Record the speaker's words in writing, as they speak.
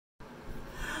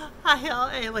Hi y'all,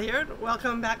 Ayla here.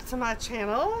 Welcome back to my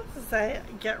channel. This is a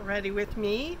Get Ready With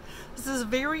Me. This is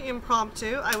very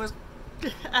impromptu. I was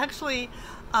actually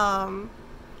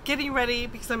getting ready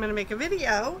because I'm going to make a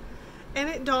video, and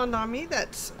it dawned on me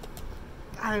that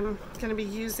I'm going to be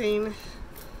using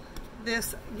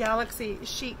this Galaxy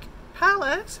Chic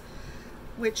palette,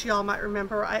 which y'all might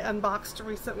remember I unboxed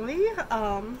recently.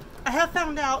 I have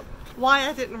found out why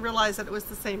I didn't realize that it was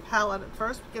the same palette at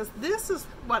first, because this is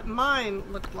what mine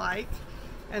looked like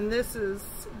and this is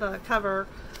the cover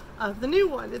of the new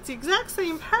one. It's the exact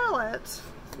same palette,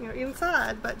 you know,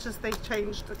 inside, but just they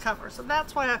changed the cover. So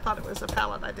that's why I thought it was a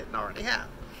palette I didn't already have.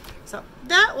 So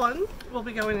that one will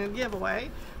be going in a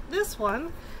giveaway. This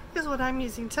one is what I'm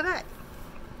using today.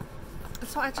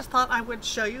 So I just thought I would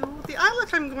show you the eye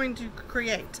look I'm going to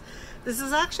create. This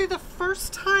is actually the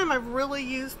first time I've really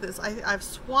used this. I've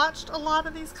swatched a lot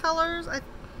of these colors. I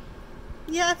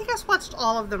think I swatched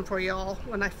all of them for y'all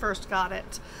when I first got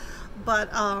it. But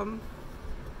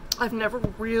I've never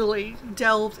really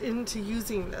delved into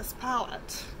using this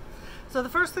palette. So the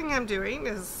first thing I'm doing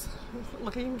is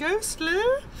looking ghostly.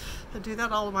 I do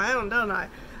that all on my own, don't I?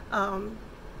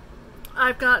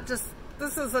 I've got just,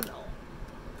 this is a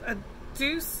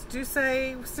Douce,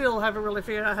 still haven't really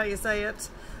figured out how you say it,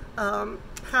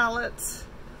 palette,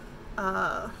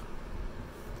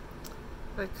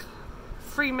 like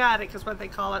Freematic is what they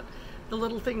call it. The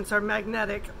little things are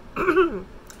magnetic.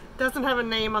 Doesn't have a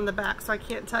name on the back, so I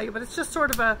can't tell you, but it's just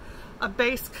sort of a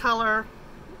base color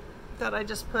that I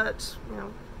just put, you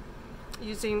know,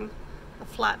 using a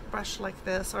flat brush like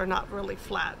this, or not really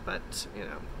flat, but you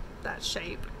know, that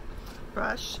shape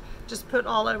brush. Just put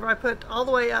all over. I put all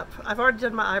the way up. I've already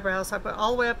done my eyebrows, so I put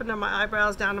all the way up into my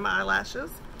eyebrows, down to my eyelashes.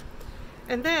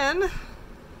 And then,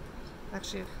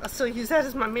 actually, I'll still use that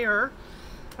as my mirror.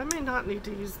 I may not need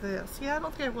to use this. Yeah, I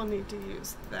don't think I will need to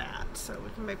use that. So we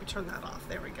can maybe turn that off.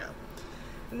 There we go.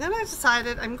 And then I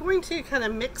decided I'm going to kind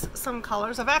of mix some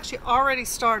colors. I've actually already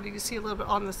started. You see a little bit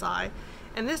on this eye.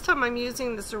 And this time I'm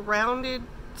using this rounded,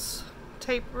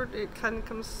 tapered. It kind of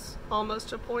comes almost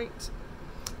to a point.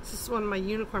 This is one of my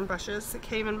unicorn brushes. It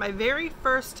came in my very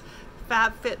first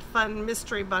FabFitFun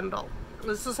mystery bundle.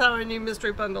 This is how I knew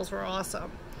mystery bundles were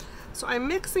awesome. So I'm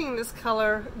mixing this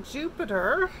color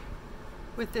Jupiter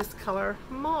with this color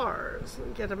Mars. Let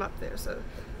me get them up there. So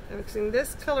I'm mixing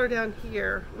this color down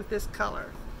here with this color.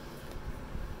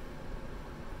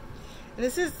 And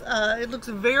this is, it looks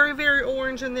very, very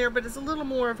orange in there, but it's a little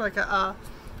more of like a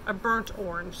burnt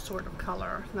orange sort of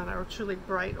color than a truly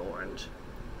bright orange.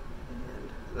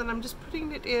 Then I'm just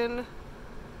putting it in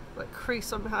like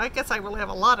crease on my, I guess I really have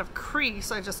a lot of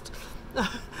crease. I just, my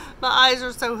eyes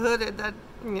are so hooded that,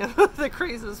 you know, the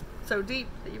crease is so deep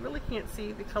that you really can't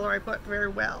see the color I put very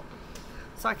well.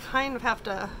 So I kind of have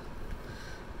to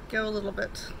go a little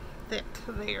bit thick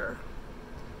there.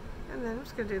 And then I'm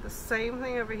just going to do the same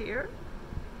thing over here.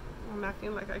 I'm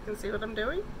acting like I can see what I'm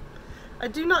doing. I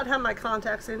do not have my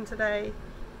contacts in today.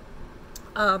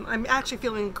 I'm actually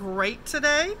feeling great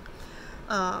today.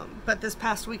 But this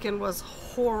past weekend was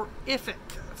horrific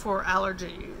for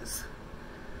allergies.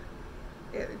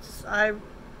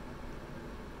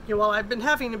 While I've been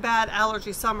having a bad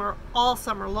allergy summer all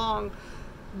summer long,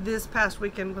 this past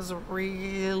weekend was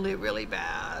really, really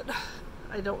bad.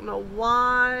 I don't know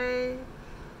why,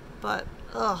 but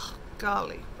oh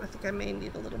golly, I think I may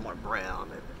need a little more brown,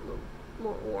 a little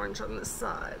more orange on this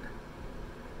side.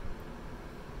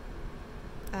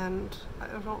 And I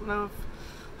don't know if,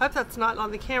 I hope that's not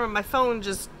on the camera. My phone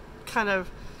just kind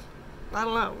of, I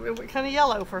don't know, it went kind of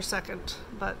yellow for a second,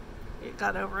 but it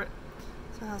got over it.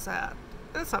 So how's that?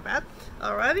 That's not bad.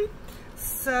 Alrighty.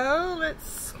 So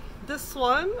let's, this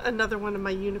one, another one of my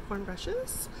unicorn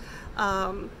brushes.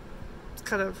 It's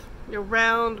kind of, you know,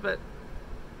 round, but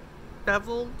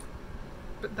beveled,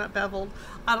 but not beveled.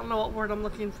 I don't know what word I'm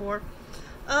looking for.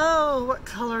 Oh, what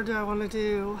color do I want to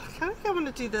do? I think I want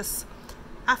to do this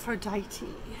Aphrodite.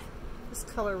 This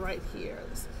color right here,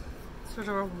 this sort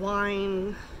of a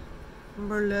wine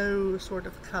Merlot sort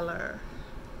of color.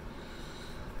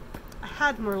 I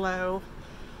had Merlot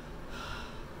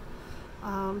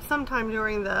sometime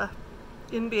during the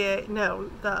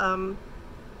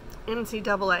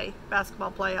NCAA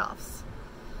basketball playoffs,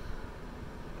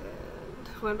 and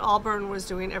when Auburn was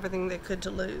doing everything they could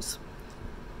to lose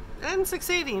and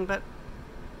succeeding, but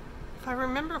if I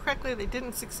remember correctly, they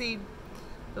didn't succeed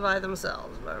by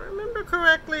themselves. If I remember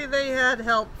correctly, they had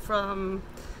help from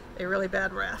a really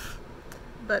bad ref.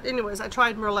 But anyways, I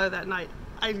tried Merlot that night.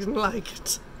 I didn't like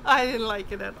it. I didn't like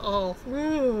it at all.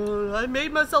 I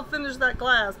made myself finish that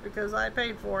glass because I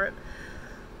paid for it.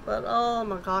 But oh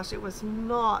my gosh, it was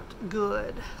not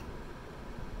good.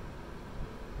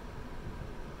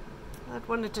 I'd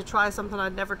wanted to try something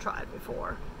I'd never tried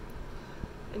before.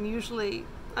 And usually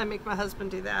I make my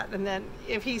husband do that, and then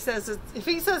if he says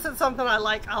it's something I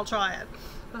like, I'll try it.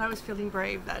 But I was feeling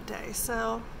brave that day,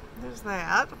 so there's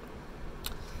that.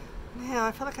 Now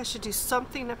I feel like I should do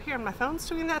something up here, and my phone's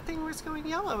doing that thing where it's going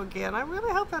yellow again. I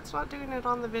really hope that's not doing it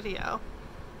on the video.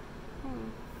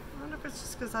 I wonder if it's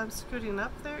just because I'm scooting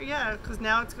up there. Yeah, because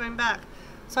now it's going back.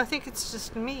 So I think it's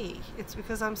just me. It's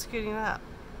because I'm scooting up,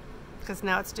 because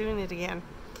now it's doing it again.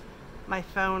 My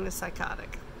phone is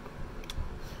psychotic.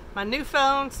 My new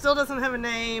phone still doesn't have a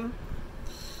name.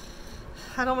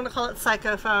 I don't want to call it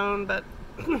Psycho Phone, but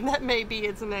that may be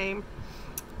its name.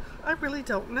 I really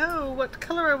don't know what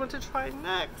color I want to try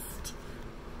next.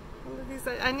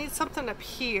 I need something up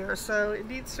here, so it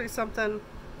needs to be something.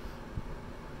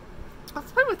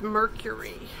 Let's play with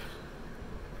Mercury.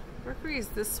 Mercury is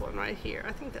this one right here.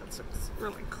 I think that looks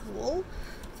really cool.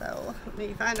 So let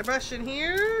me find a brush in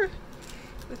here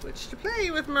with which to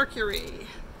play with Mercury.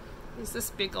 Is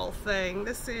this big old thing.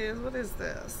 This is, what is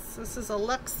this? This is a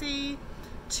Luxie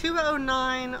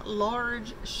 209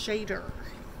 large shader.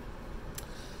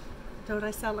 Don't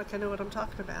I sound like I know what I'm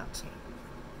talking about?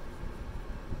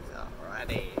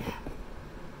 Alrighty.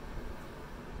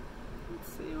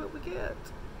 Let's see what we get.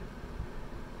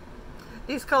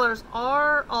 These colors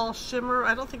are all shimmer.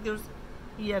 I don't think there's,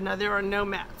 yeah, no, there are no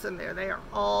mattes in there. They are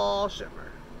all shimmer.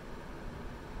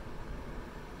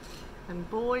 And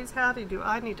boys, howdy do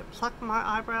I need to pluck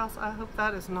my eyebrows. I hope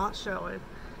that is not showing,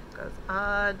 because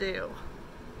I do.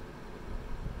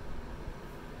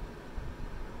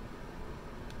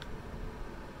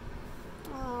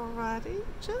 Alrighty,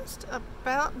 just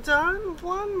about done.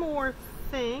 One more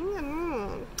thing,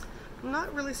 and I'm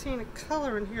not really seeing a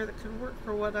color in here that could work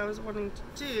for what I was wanting to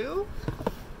do.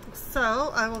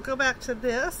 So I will go back to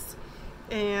this,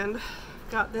 and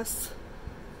got this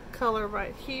color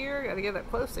right here. Got to get that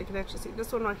close so you can actually see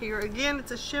this one right here. Again,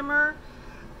 it's a shimmer,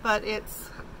 but it's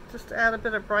just to add a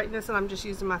bit of brightness, and I'm just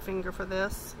using my finger for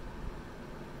this.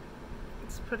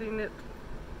 It's putting it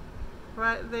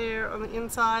right there on the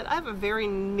inside. I have a very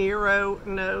narrow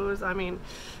nose. I mean,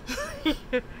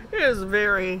 it is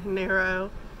very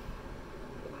narrow.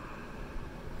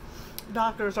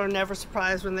 Doctors are never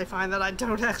surprised when they find that I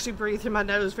don't actually breathe through my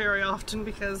nose very often,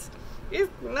 because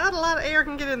not a lot of air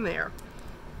can get in there.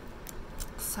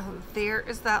 So there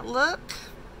is that look.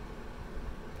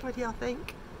 What do y'all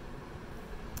think?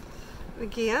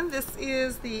 Again, this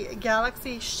is the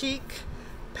Galaxy Chic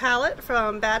palette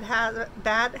from Bad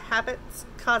Habits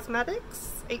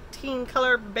Cosmetics, 18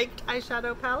 color baked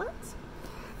eyeshadow palettes.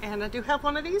 And I do have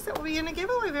one of these that will be in a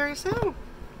giveaway very soon.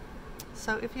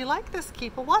 So if you like this,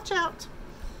 keep a watch out.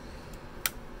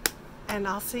 And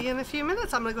I'll see you in a few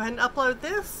minutes. I'm going to go ahead and upload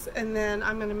this, and then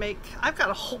I'm going to make, I've got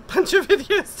a whole bunch of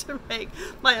videos to make.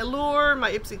 My Allure,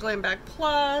 my Ipsy Glam Bag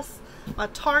Plus, my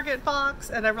Target box,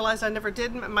 and I realized I never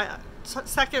did. My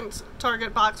second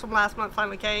Target box from last month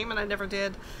finally came, and I never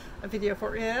did a video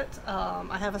for it.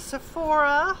 I have a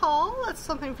Sephora haul. That's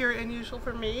something very unusual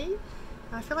for me.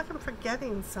 And I feel like I'm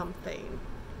forgetting something.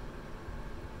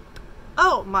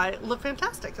 Oh, my Look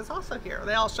Fantastic is also here.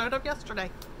 They all showed up yesterday.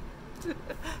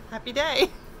 Happy day.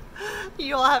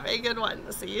 You all have a good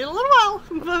one. See you in a little while.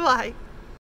 Bye-bye.